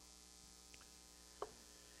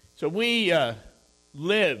So we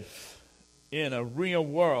live in a real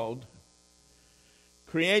world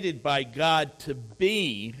created by God to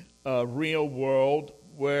be a real world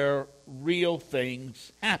where real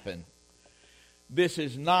things happen. This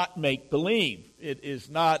is not make-believe. It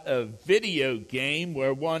is not a video game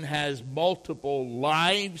where one has multiple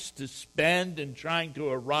lives to spend in trying to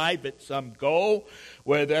arrive at some goal,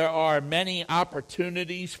 where there are many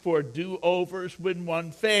opportunities for do-overs when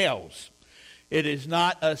one fails. It is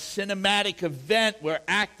not a cinematic event where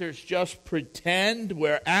actors just pretend,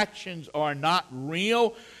 where actions are not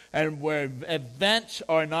real, and where events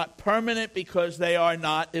are not permanent because they are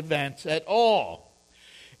not events at all.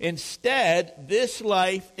 Instead, this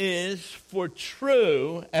life is for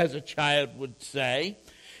true, as a child would say.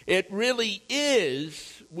 It really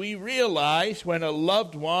is, we realize, when a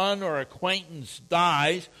loved one or acquaintance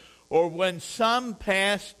dies, or when some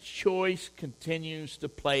past choice continues to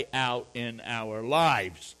play out in our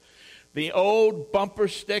lives. The old bumper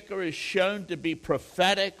sticker is shown to be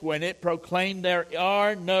prophetic when it proclaimed there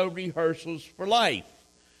are no rehearsals for life.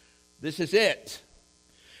 This is it.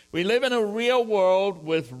 We live in a real world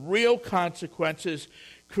with real consequences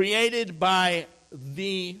created by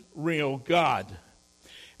the real God.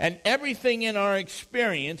 And everything in our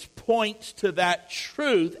experience points to that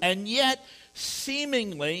truth, and yet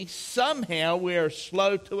seemingly, somehow, we are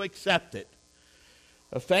slow to accept it.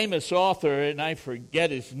 A famous author, and I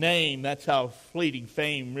forget his name, that's how fleeting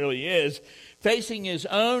fame really is, facing his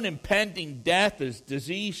own impending death as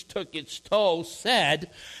disease took its toll,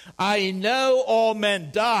 said, "I know all men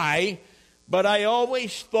die, but I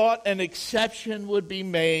always thought an exception would be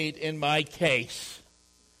made in my case."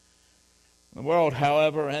 The world,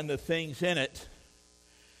 however, and the things in it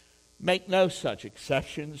make no such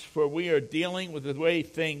exceptions, for we are dealing with the way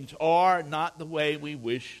things are, not the way we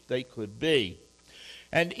wish they could be.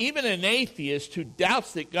 And even an atheist who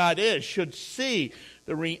doubts that God is should see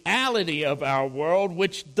the reality of our world,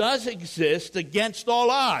 which does exist against all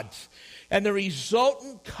odds, and the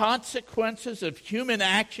resultant consequences of human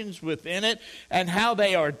actions within it, and how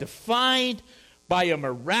they are defined by a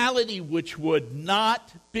morality which would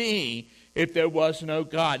not be if there was no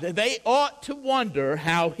God. They ought to wonder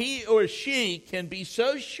how he or she can be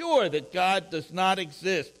so sure that God does not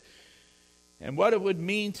exist, and what it would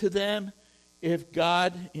mean to them if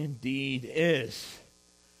God indeed is.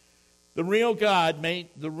 The real God made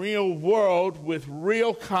the real world with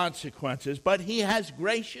real consequences, but he has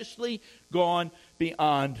graciously gone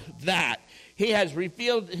beyond that. He has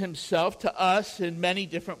revealed himself to us in many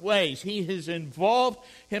different ways. He has involved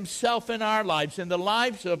himself in our lives, in the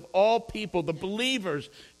lives of all people, the believers,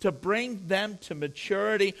 to bring them to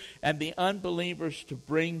maturity, and the unbelievers to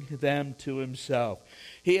bring them to himself.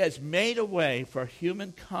 He has made a way for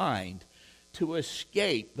humankind to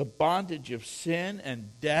escape the bondage of sin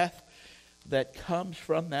and death that comes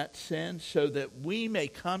from that sin, so that we may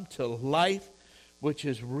come to life which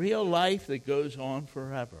is real life that goes on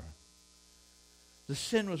forever. The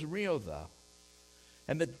sin was real, though,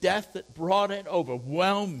 and the death that brought it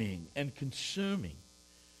overwhelming and consuming.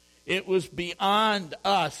 It was beyond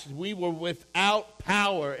us. We were without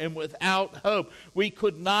power and without hope. We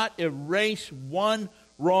could not erase one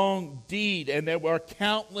wrong deed, and there were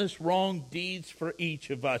countless wrong deeds for each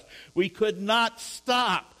of us. We could not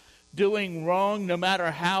stop doing wrong no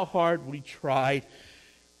matter how hard we tried,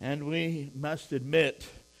 and we must admit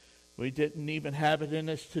we didn't even have it in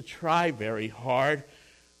us to try very hard,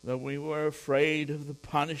 though we were afraid of the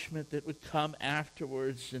punishment that would come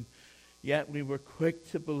afterwards, and yet we were quick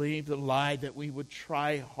to believe the lie that we would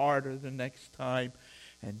try harder the next time,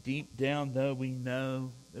 and deep down, though, we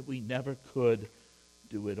know that we never could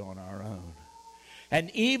do it on our own. And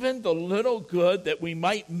even the little good that we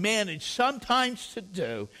might manage sometimes to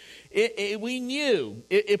do, we knew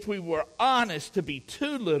if we were honest to be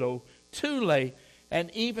too little, too late, and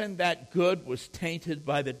even that good was tainted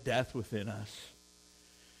by the death within us.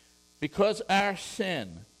 Because our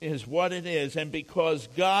sin is what it is, and because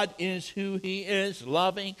God is who he is,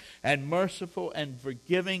 loving and merciful and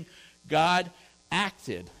forgiving, God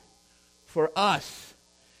acted for us.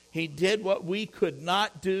 He did what we could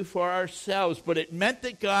not do for ourselves, but it meant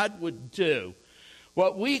that God would do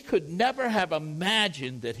what we could never have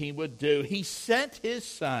imagined that he would do. He sent his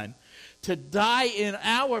son to die in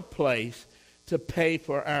our place to pay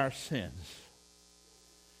for our sins.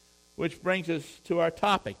 Which brings us to our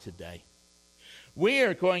topic today. We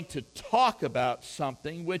are going to talk about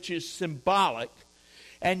something which is symbolic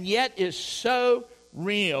and yet is so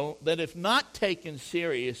real that if not taken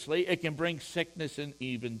seriously, it can bring sickness and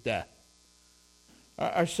even death.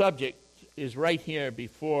 Our subject is right here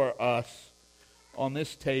before us on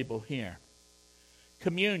this table here.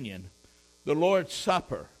 communion, the Lord's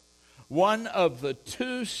Supper, one of the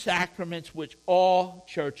two sacraments which all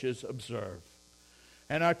churches observe.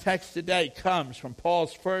 And our text today comes from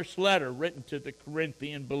Paul's first letter written to the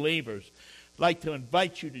Corinthian believers. I'd like to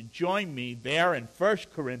invite you to join me there in 1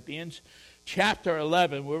 Corinthians chapter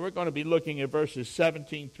 11, where we're going to be looking at verses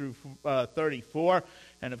 17 through 34.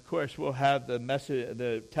 And, of course, we'll have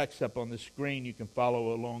the text up on the screen. You can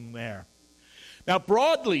follow along there. Now,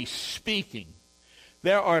 broadly speaking,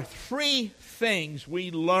 there are three things we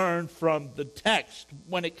learn from the text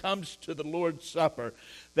when it comes to the Lord's Supper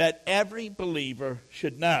that every believer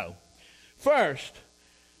should know. First,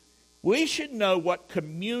 we should know what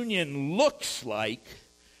communion looks like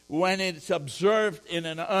when it's observed in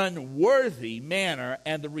an unworthy manner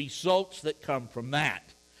and the results that come from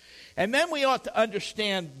that. And then we ought to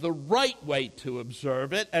understand the right way to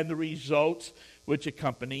observe it and the results which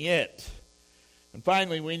accompany it. And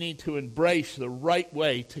finally, we need to embrace the right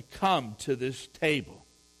way to come to this table.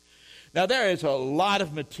 Now, there is a lot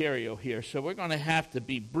of material here, so we're going to have to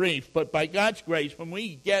be brief. But by God's grace, when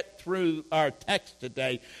we get through our text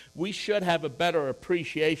today, we should have a better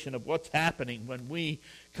appreciation of what's happening when we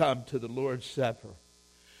come to the Lord's Supper.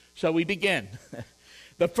 So we begin.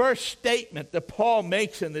 The first statement that Paul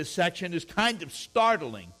makes in this section is kind of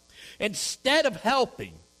startling. Instead of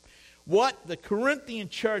helping, what the Corinthian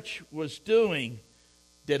church was doing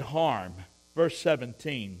did harm. Verse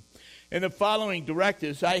 17. In the following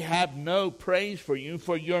directives, I have no praise for you,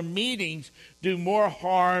 for your meetings do more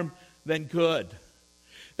harm than good.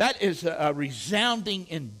 That is a resounding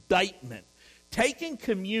indictment. Taking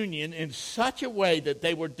communion in such a way that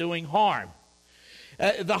they were doing harm.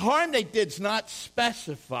 The harm they did is not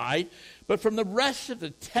specified, but from the rest of the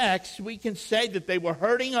text, we can say that they were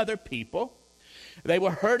hurting other people. They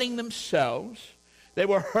were hurting themselves, they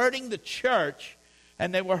were hurting the church,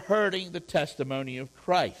 and they were hurting the testimony of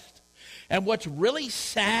Christ. And what's really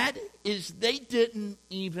sad is they didn't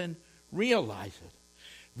even realize it.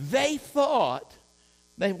 They thought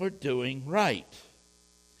they were doing right.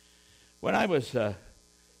 When I was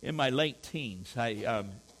in my late teens, I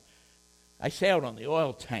sailed on the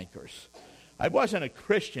oil tankers. I wasn't a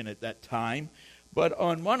Christian at that time, but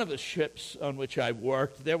on one of the ships on which I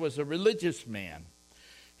worked, there was a religious man.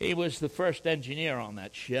 He was the first engineer on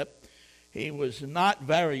that ship. He was not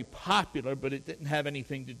very popular, but it didn't have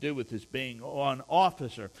anything to do with his being an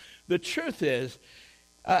officer. The truth is,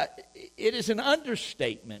 it is an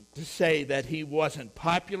understatement to say that he wasn't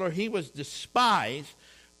popular. He was despised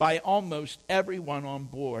by almost everyone on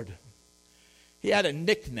board. He had a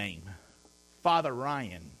nickname, Father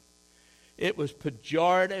Ryan. It was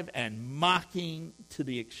pejorative and mocking to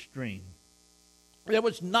the extreme. There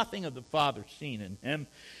was nothing of the Father seen in him,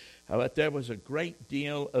 but there was a great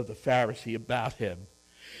deal of the Pharisee about him.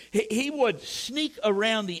 He would sneak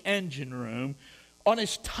around the engine room on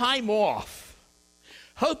his time off,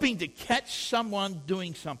 hoping to catch someone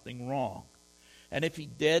doing something wrong. And if he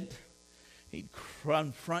did, he'd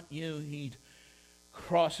confront you, he'd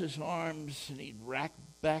cross his arms, and he'd rack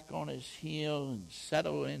back on his heel and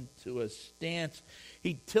settle into a stance.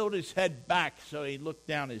 He'd tilt his head back so he'd look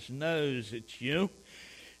down his nose at you.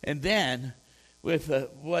 And then, with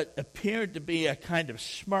what appeared to be a kind of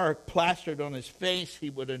smirk plastered on his face,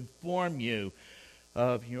 he would inform you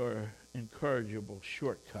of your incorrigible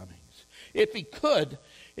shortcomings. If he could,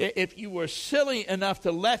 if you were silly enough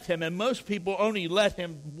to let him, and most people only let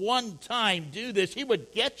him one time do this, he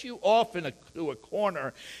would get you off to a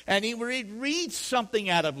corner, and he would read something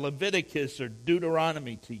out of Leviticus or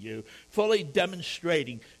Deuteronomy to you, fully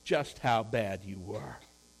demonstrating just how bad you were.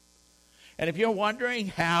 And if you're wondering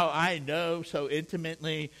how I know so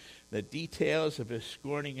intimately the details of his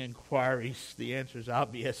scorning inquiries, the answer is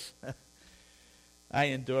obvious. I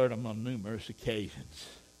endured them on numerous occasions.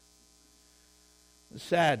 The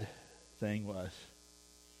sad thing was,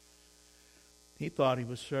 he thought he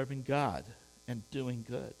was serving God and doing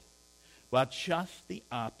good, while just the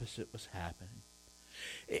opposite was happening.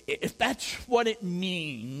 If that's what it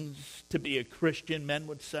means to be a Christian, men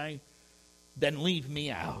would say, then leave me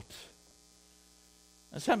out.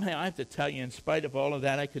 And somehow I have to tell you, in spite of all of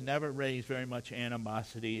that, I could never raise very much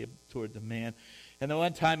animosity toward the man. And the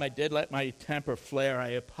one time I did let my temper flare, I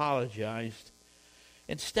apologized.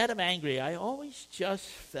 Instead of angry, I always just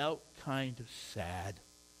felt kind of sad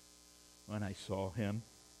when I saw him.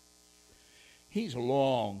 He's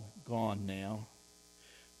long gone now.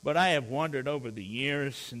 But I have wondered over the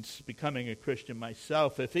years since becoming a Christian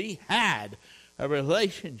myself, if he had a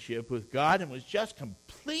relationship with God and was just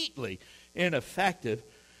completely ineffective,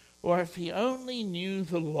 or if he only knew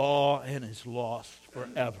the law and is lost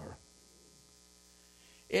forever.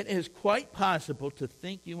 It is quite possible to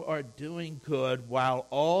think you are doing good while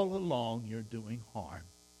all along you're doing harm.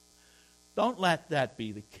 Don't let that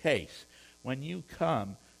be the case when you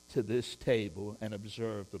come to this table and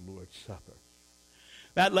observe the Lord's Supper.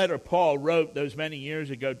 That letter Paul wrote those many years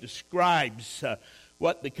ago describes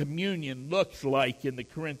what the communion looks like in the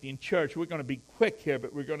Corinthian church. We're going to be quick here,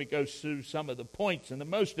 but we're going to go through some of the points. And the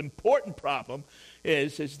most important problem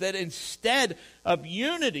is that instead of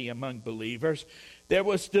unity among believers, there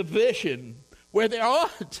was division where there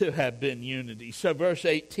ought to have been unity. So verse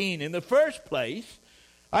 18, in the first place,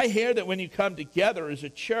 I hear that when you come together as a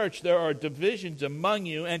church, there are divisions among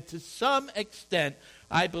you, and to some extent,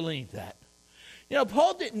 I believe that. You know,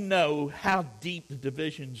 Paul didn't know how deep the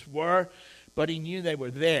divisions were, but he knew they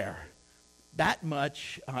were there. That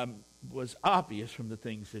much was obvious from the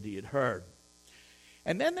things that he had heard.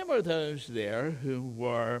 And then there were those there who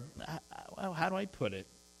were, well, how do I put it?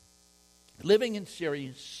 Living in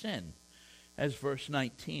serious sin, as verse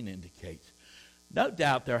 19 indicates. No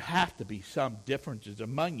doubt there have to be some differences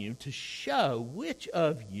among you to show which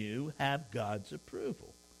of you have God's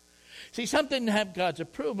approval. See, some didn't have God's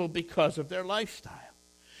approval because of their lifestyle.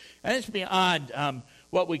 And it's beyond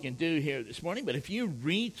what we can do here this morning, but if you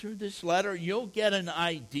read through this letter, you'll get an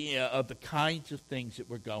idea of the kinds of things that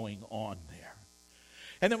were going on there.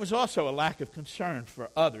 And there was also a lack of concern for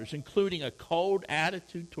others, including a cold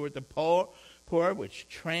attitude toward the poor, which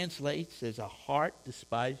translates as a heart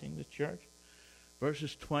despising the church.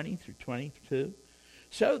 Verses 20 through 22.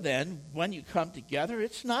 So then, when you come together,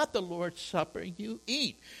 it's not the Lord's Supper you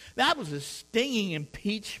eat. That was a stinging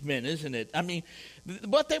impeachment, isn't it? I mean,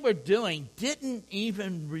 what they were doing didn't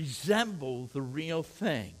even resemble the real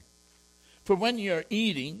thing. For when you're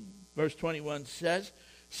eating, verse 21 says,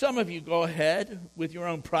 some of you go ahead with your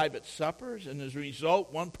own private suppers, and as a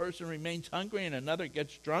result, one person remains hungry and another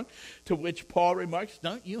gets drunk, to which Paul remarks,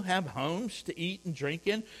 don't you have homes to eat and drink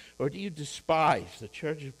in, or do you despise the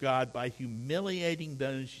church of God by humiliating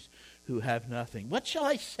those who have nothing? What shall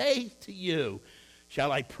I say to you?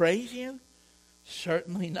 Shall I praise you?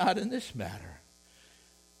 Certainly not in this matter.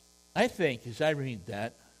 I think, as I read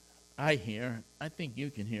that, I think you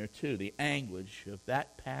can hear too, the anguish of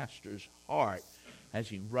that pastor's heart as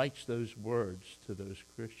he writes those words to those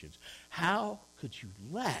Christians. How could you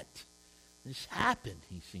let this happen,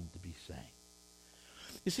 he seemed to be saying.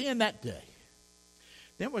 You see, in that day,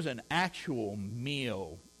 there was an actual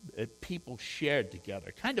meal that people shared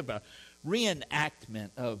together, kind of a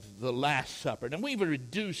reenactment of the Last Supper. And we've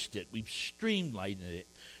reduced it, we've streamlined it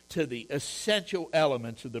to the essential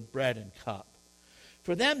elements of the bread and cup.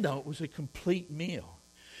 For them, though, it was a complete meal.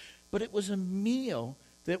 But it was a meal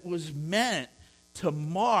that was meant to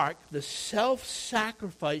mark the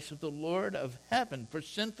self-sacrifice of the Lord of heaven for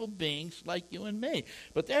sinful beings like you and me.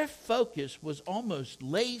 But their focus was almost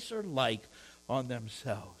laser-like on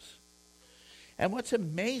themselves. And what's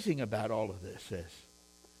amazing about all of this is,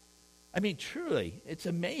 I mean, truly, it's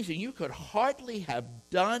amazing. You could hardly have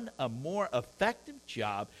done a more effective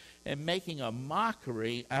job in making a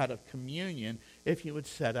mockery out of communion if you had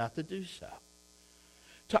set out to do so.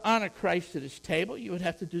 To honor Christ at his table, you would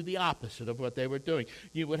have to do the opposite of what they were doing.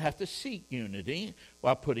 You would have to seek unity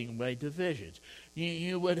while putting away divisions.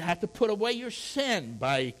 You would have to put away your sin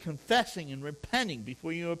by confessing and repenting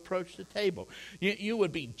before you approach the table. You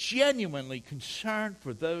would be genuinely concerned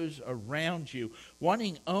for those around you,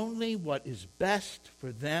 wanting only what is best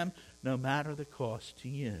for them, no matter the cost to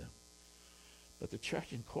you. But the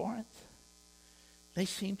church in Corinth, they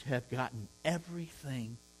seem to have gotten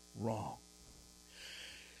everything wrong.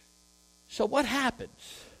 So what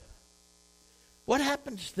happens? What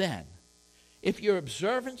happens then if your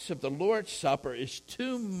observance of the Lord's Supper is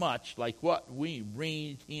too much like what we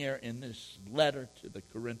read here in this letter to the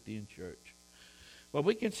Corinthian church? Well,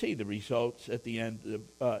 we can see the results at the end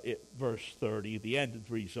of verse 30, the end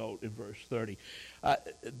result in verse 30.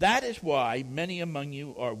 That is why many among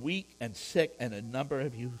you are weak and sick, and a number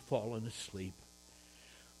of you have fallen asleep.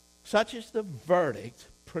 Such is the verdict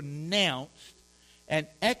pronounced and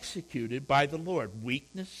executed by the Lord.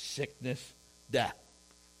 Weakness, sickness, death.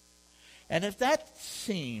 And if that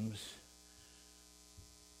seems,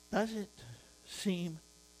 does it seem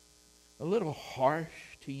a little harsh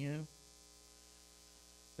to you?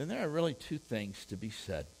 Then there are really two things to be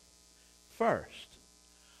said. First,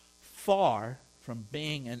 far from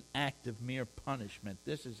being an act of mere punishment,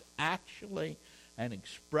 this is actually an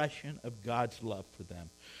expression of God's love for them.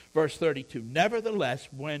 Verse 32, nevertheless,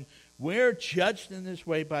 when we're judged in this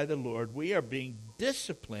way by the Lord, we are being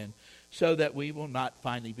disciplined so that we will not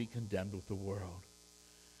finally be condemned with the world.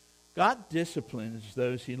 God disciplines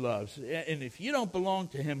those he loves. And if you don't belong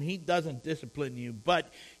to him, he doesn't discipline you.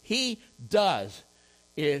 But he does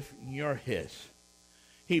if you're his.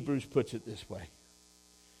 Hebrews puts it this way.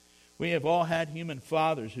 We have all had human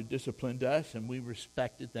fathers who disciplined us, and we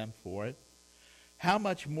respected them for it. How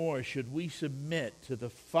much more should we submit to the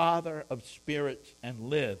Father of spirits and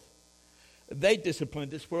live? They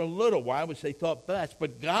disciplined us for a little while, which they thought best,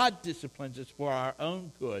 but God disciplines us for our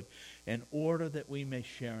own good in order that we may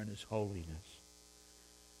share in his holiness.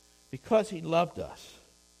 Because he loved us,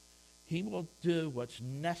 he will do what's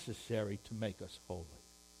necessary to make us holy.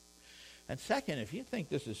 And second, if you think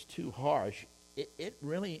this is too harsh, it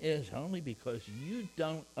really is only because you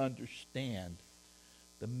don't understand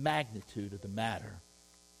the magnitude of the matter.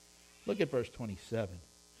 Look at verse 27.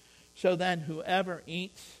 So then whoever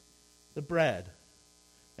eats the bread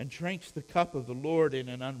and drinks the cup of the Lord in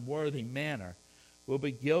an unworthy manner will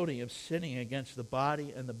be guilty of sinning against the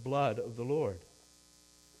body and the blood of the Lord.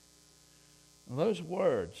 Now, those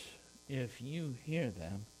words, if you hear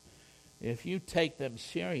them, if you take them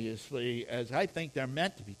seriously, as I think they're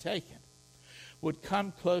meant to be taken, would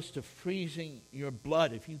come close to freezing your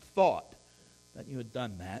blood if you thought that you had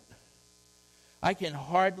done that. I can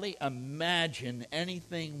hardly imagine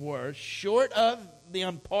anything worse, short of the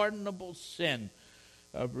unpardonable sin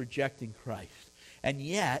of rejecting Christ. And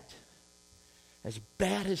yet, as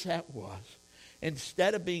bad as that was,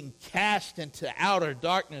 instead of being cast into outer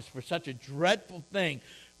darkness for such a dreadful thing,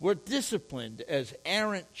 we're disciplined as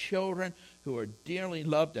errant children who are dearly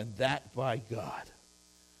loved, and that by God.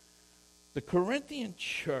 The Corinthian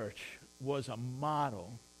church was a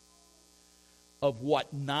model of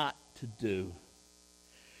what not to do.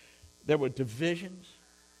 There were divisions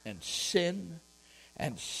and sin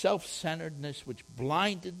and self-centeredness which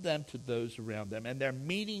blinded them to those around them, and their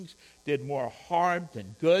meetings did more harm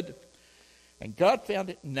than good. And God found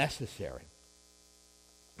it necessary,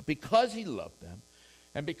 because he loved them,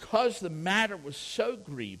 and because the matter was so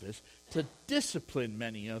grievous, to discipline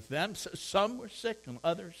many of them. So some were sick and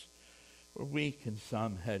others were weak, and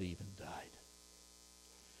some had even died.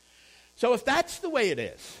 So if that's the way it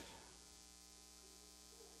is,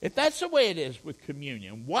 if that's the way it is with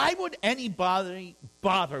communion, why would anybody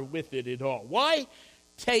bother with it at all? Why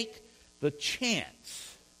take the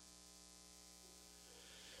chance?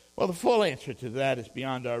 Well, the full answer to that is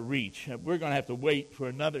beyond our reach. We're going to have to wait for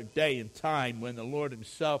another day and time when the Lord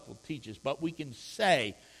himself will teach us. But we can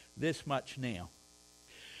say this much now.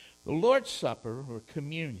 The Lord's Supper, or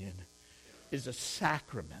communion, is a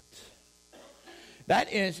sacrament.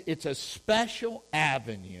 That is, it's a special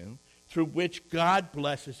avenue through which God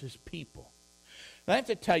blesses his people. I have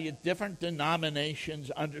to tell you, different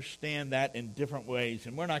denominations understand that in different ways,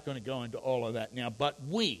 and we're not going to go into all of that now. But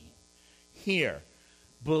we here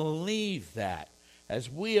believe that as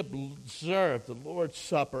we observe the Lord's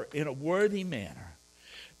Supper in a worthy manner,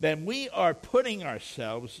 then we are putting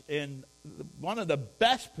ourselves in one of the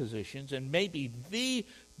best positions, and maybe the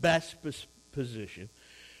best position,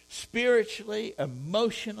 spiritually,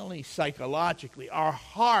 emotionally, psychologically. Our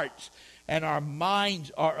hearts and our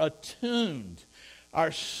minds are attuned.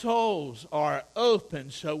 Our souls are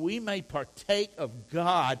open so we may partake of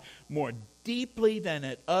God more deeply than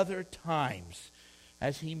at other times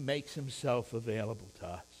as he makes himself available to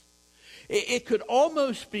us. It could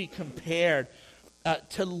almost be compared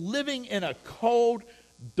to living in a cold,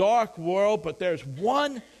 dark world, but there's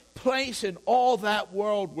one place in all that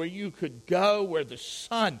world where you could go, where the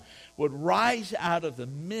sun would rise out of the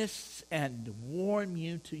mists and warm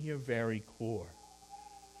you to your very core.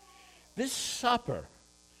 This supper,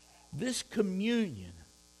 this communion,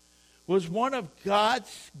 was one of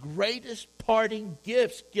God's greatest parting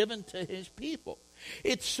gifts given to his people.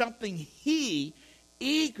 It's something he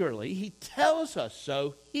tells us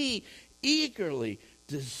so, he eagerly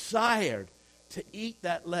desired to eat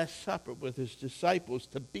that Last Supper with his disciples,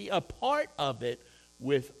 to be a part of it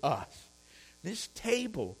with us. This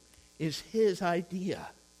table is his idea.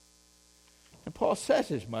 And Paul says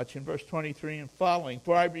as much in verse 23 and following,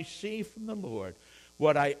 "For I received from the Lord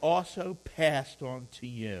what I also passed on to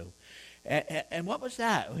you." And what was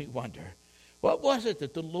that, we wonder? What was it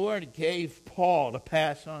that the Lord gave Paul to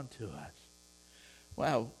pass on to us?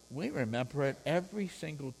 Well, we remember it every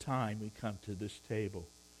single time we come to this table.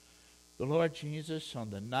 The Lord Jesus,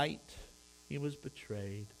 on the night he was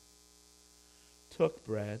betrayed, took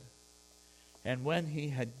bread, and when he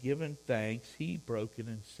had given thanks, he broke it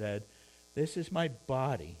and said, "This is my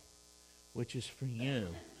body, which is for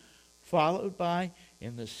you." Followed by,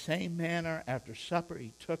 in the same manner, after supper,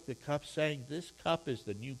 he took the cup, saying, "This cup is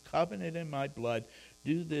the new covenant in my blood.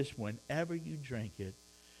 Do this whenever you drink it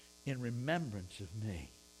in remembrance of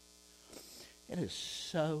me." It is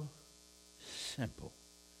so simple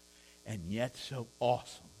and yet so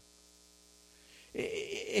awesome.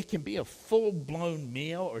 It can be a full-blown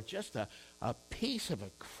meal or just a piece of a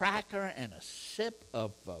cracker and a sip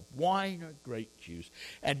of wine or grape juice.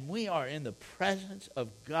 And we are in the presence of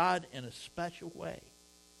God in a special way.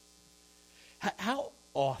 How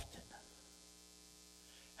often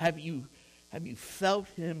have you felt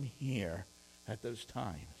him here at those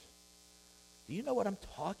times? Do you know what I'm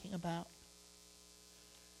talking about?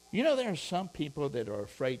 You know, there are some people that are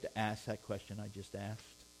afraid to ask that question I just asked.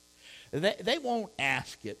 They won't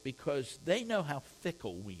ask it because they know how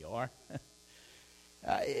fickle we are.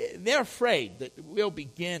 They're afraid that we'll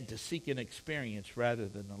begin to seek an experience rather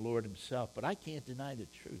than the Lord himself, but I can't deny the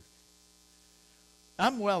truth.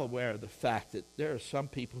 I'm well aware of the fact that there are some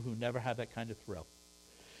people who never have that kind of thrill,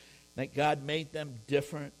 that God made them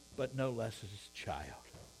different, but no less as his child.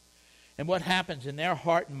 And what happens in their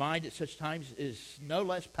heart and mind at such times is no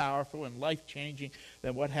less powerful and life-changing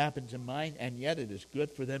than what happens in mine, and yet it is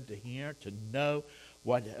good for them to hear, to know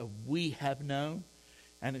what we have known,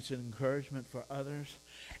 and it's an encouragement for others,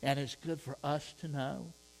 and it's good for us to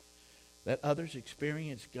know that others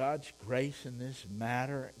experience God's grace in this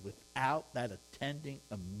matter without that attending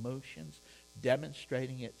emotions,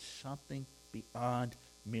 demonstrating it's something beyond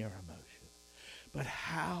mere emotion. But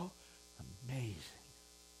how amazing.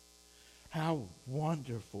 How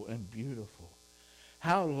wonderful and beautiful.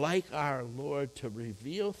 How like our Lord to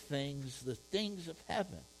reveal things, the things of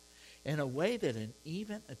heaven, in a way that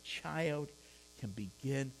even a child can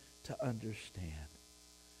begin to understand.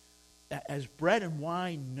 As bread and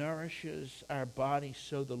wine nourishes our body,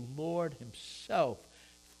 so the Lord himself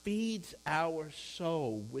feeds our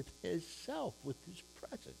soul with his self, with his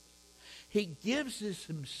presence. He gives us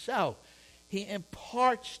himself. He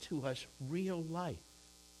imparts to us real life.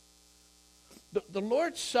 The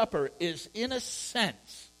Lord's Supper is, in a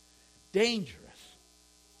sense, dangerous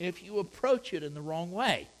if you approach it in the wrong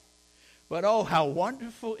way. But oh, how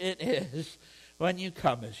wonderful it is when you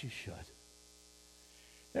come as you should.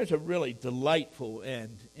 There's a really delightful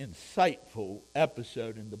and insightful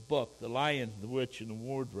episode in the book, The Lion, the Witch, and the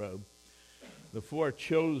Wardrobe. The four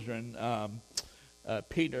children,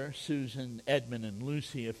 Peter, Susan, Edmund, and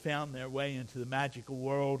Lucy, have found their way into the magical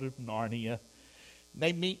world of Narnia.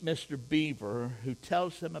 They meet Mr. Beaver, who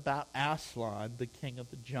tells them about Aslan, the king of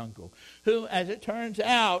the jungle, who, as it turns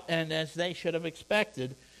out, and as they should have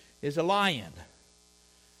expected, is a lion.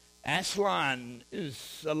 Aslan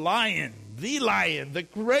is a lion, the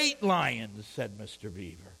great lion, said Mr.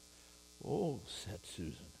 Beaver. Oh, said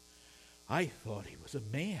Susan, I thought he was a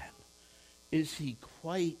man. Is he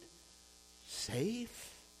quite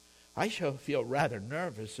safe? I shall feel rather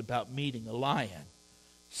nervous about meeting a lion.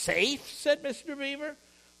 Safe, said Mr. Beaver.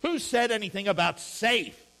 Who said anything about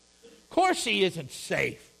safe? Of course he isn't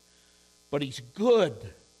safe, but he's good.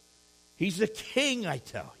 He's the king, I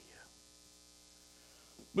tell you.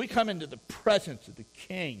 We come into the presence of the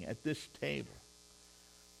king at this table.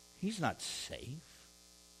 He's not safe,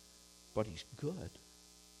 but he's good.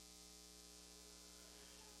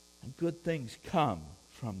 And good things come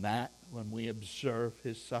from that when we observe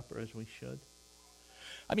his supper as we should.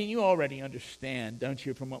 I mean, you already understand, don't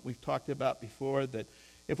you, from what we've talked about before, that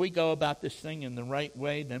if we go about this thing in the right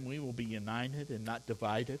way, then we will be united and not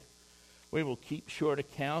divided. We will keep short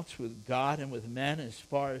accounts with God and with men as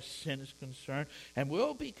far as sin is concerned, and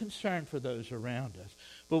we'll be concerned for those around us.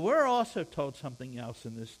 But we're also told something else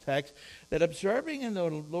in this text, that observing in the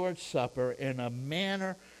Lord's Supper in a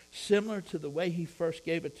manner similar to the way he first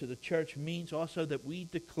gave it to the church means also that we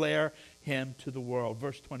declare him to the world.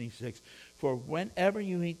 Verse 26, for whenever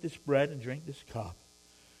you eat this bread and drink this cup,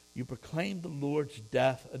 you proclaim the Lord's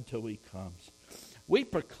death until he comes. We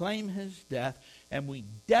proclaim his death, and we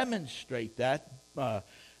demonstrate that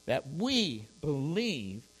we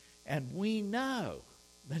believe and we know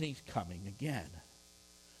that he's coming again.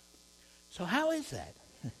 So how is that?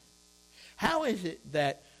 How is it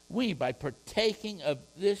that we, by partaking of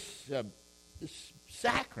this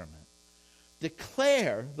sacrament,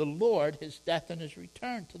 declare the Lord his death and his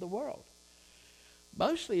return to the world?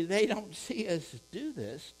 Mostly they don't see us do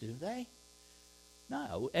this, do they?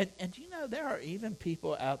 No. And you know, there are even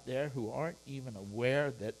people out there who aren't even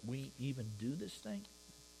aware that we even do this thing.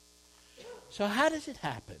 So how does it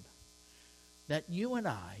happen that you and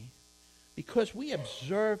I, because we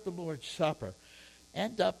observe the Lord's Supper,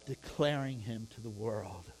 end up declaring him to the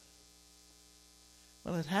world?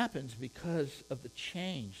 Well, it happens because of the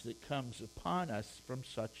change that comes upon us from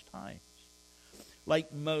such times.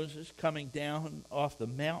 Like Moses coming down off the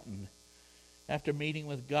mountain After meeting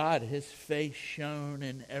with God, his face shone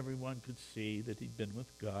and everyone could see that he'd been with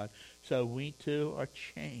God. So we too are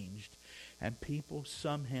changed, and people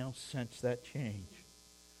somehow sense that change.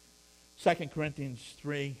 2 Corinthians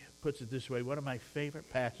 3 puts it this way, one of my favorite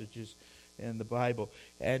passages in the Bible.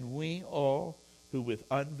 And we all who with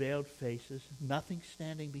unveiled faces, nothing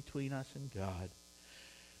standing between us and God,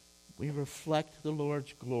 we reflect the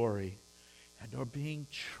Lord's glory and are being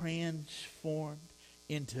transformed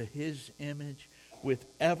into his image with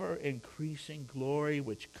ever-increasing glory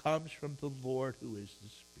which comes from the Lord who is the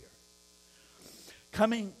Spirit.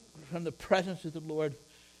 Coming from the presence of the Lord,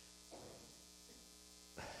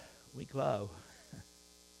 we glow.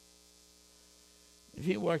 If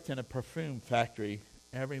you worked in a perfume factory,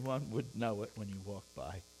 everyone would know it when you walk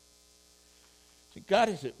by. So God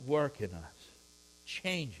is at work in us,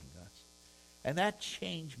 changing us. And that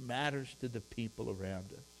change matters to the people around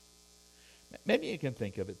us. Maybe you can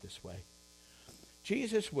think of it this way.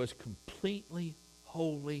 Jesus was completely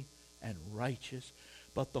holy and righteous,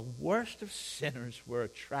 but the worst of sinners were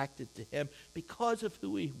attracted to him because of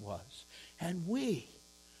who he was. And we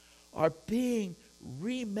are being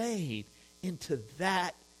remade into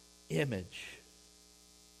that image.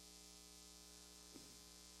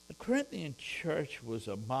 The Corinthian church was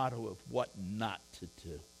a model of what not to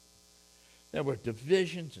do. There were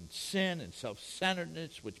divisions and sin and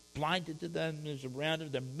self-centeredness which blinded to them around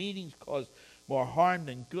them. Their meetings caused more harm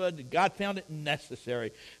than good. And God found it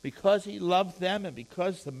necessary, because he loved them and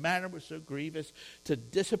because the matter was so grievous, to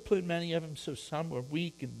discipline many of them, so some were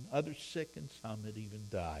weak and others sick and some had even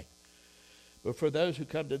died. But for those who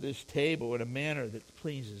come to this table in a manner that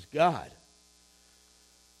pleases God,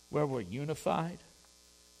 where we're unified,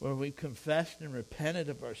 where we've confessed and repented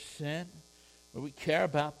of our sin, where we care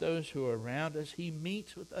about those who are around us, he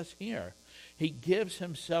meets with us here. He gives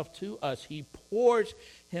himself to us. He pours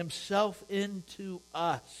himself into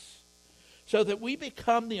us so that we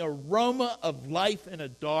become the aroma of life in a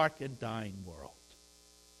dark and dying world.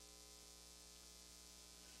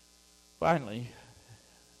 Finally,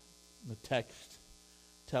 the text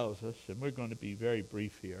tells us, and we're going to be very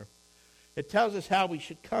brief here, it tells us how we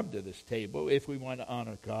should come to this table if we want to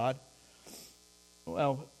honor God.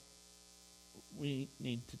 Well, we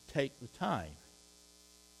need to take the time,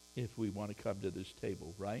 if we want to come to this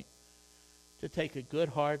table, right? To take a good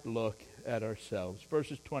hard look at ourselves.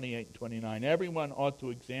 Verses 28 and 29. Everyone ought to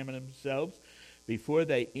examine themselves before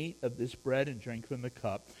they eat of this bread and drink from the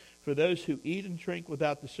cup. For those who eat and drink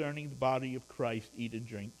without discerning the body of Christ eat and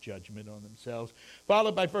drink judgment on themselves.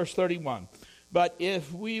 Followed by verse 31. But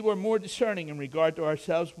if we were more discerning in regard to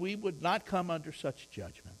ourselves, we would not come under such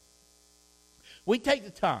judgment. We take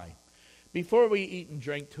the time before we eat and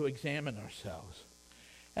drink to examine ourselves.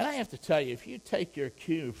 And I have to tell you, if you take your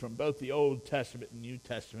cue from both the Old Testament and New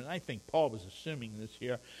Testament, I think Paul was assuming this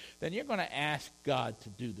here, then you're going to ask God to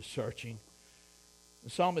do the searching. The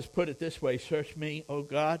psalmist put it this way, search me, O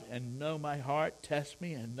God, and know my heart. Test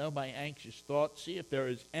me and know my anxious thoughts. See if there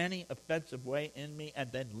is any offensive way in me, and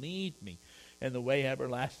then lead me in the way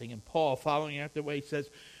everlasting. And Paul, following after the way, says,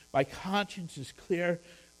 my conscience is clear,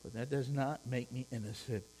 but that does not make me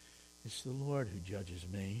innocent. It's the Lord who judges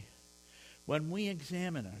me. When we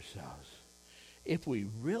examine ourselves, if we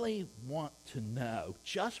really want to know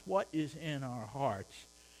just what is in our hearts,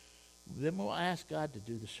 then we'll ask God to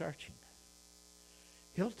do the searching.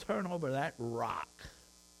 He'll turn over that rock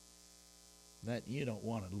that you don't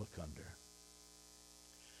want to look under.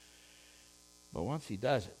 But once he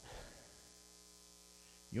does it,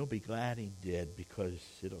 you'll be glad he did, because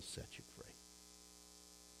it'll set you free.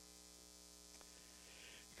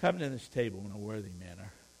 Come to this table in a worthy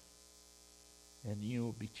manner, and you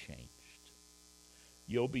will be changed.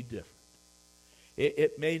 You'll be different.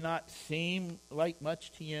 It may not seem like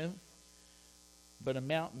much to you, but a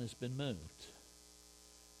mountain has been moved.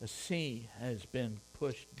 A sea has been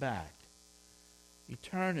pushed back.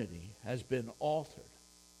 Eternity has been altered.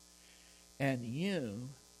 And you,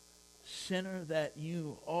 sinner that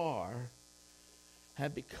you are,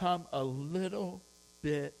 have become a little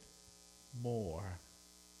bit more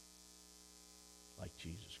like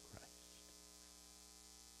Jesus Christ.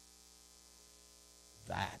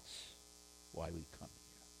 That's why we come here.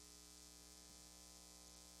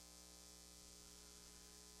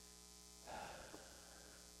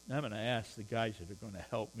 Now I'm going to ask the guys that are going to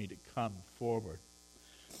help me to come forward.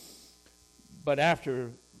 But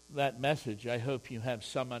after that message, I hope you have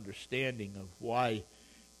some understanding of why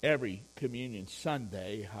every Communion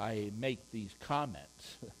Sunday I make these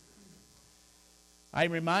comments. I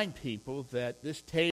remind people that this table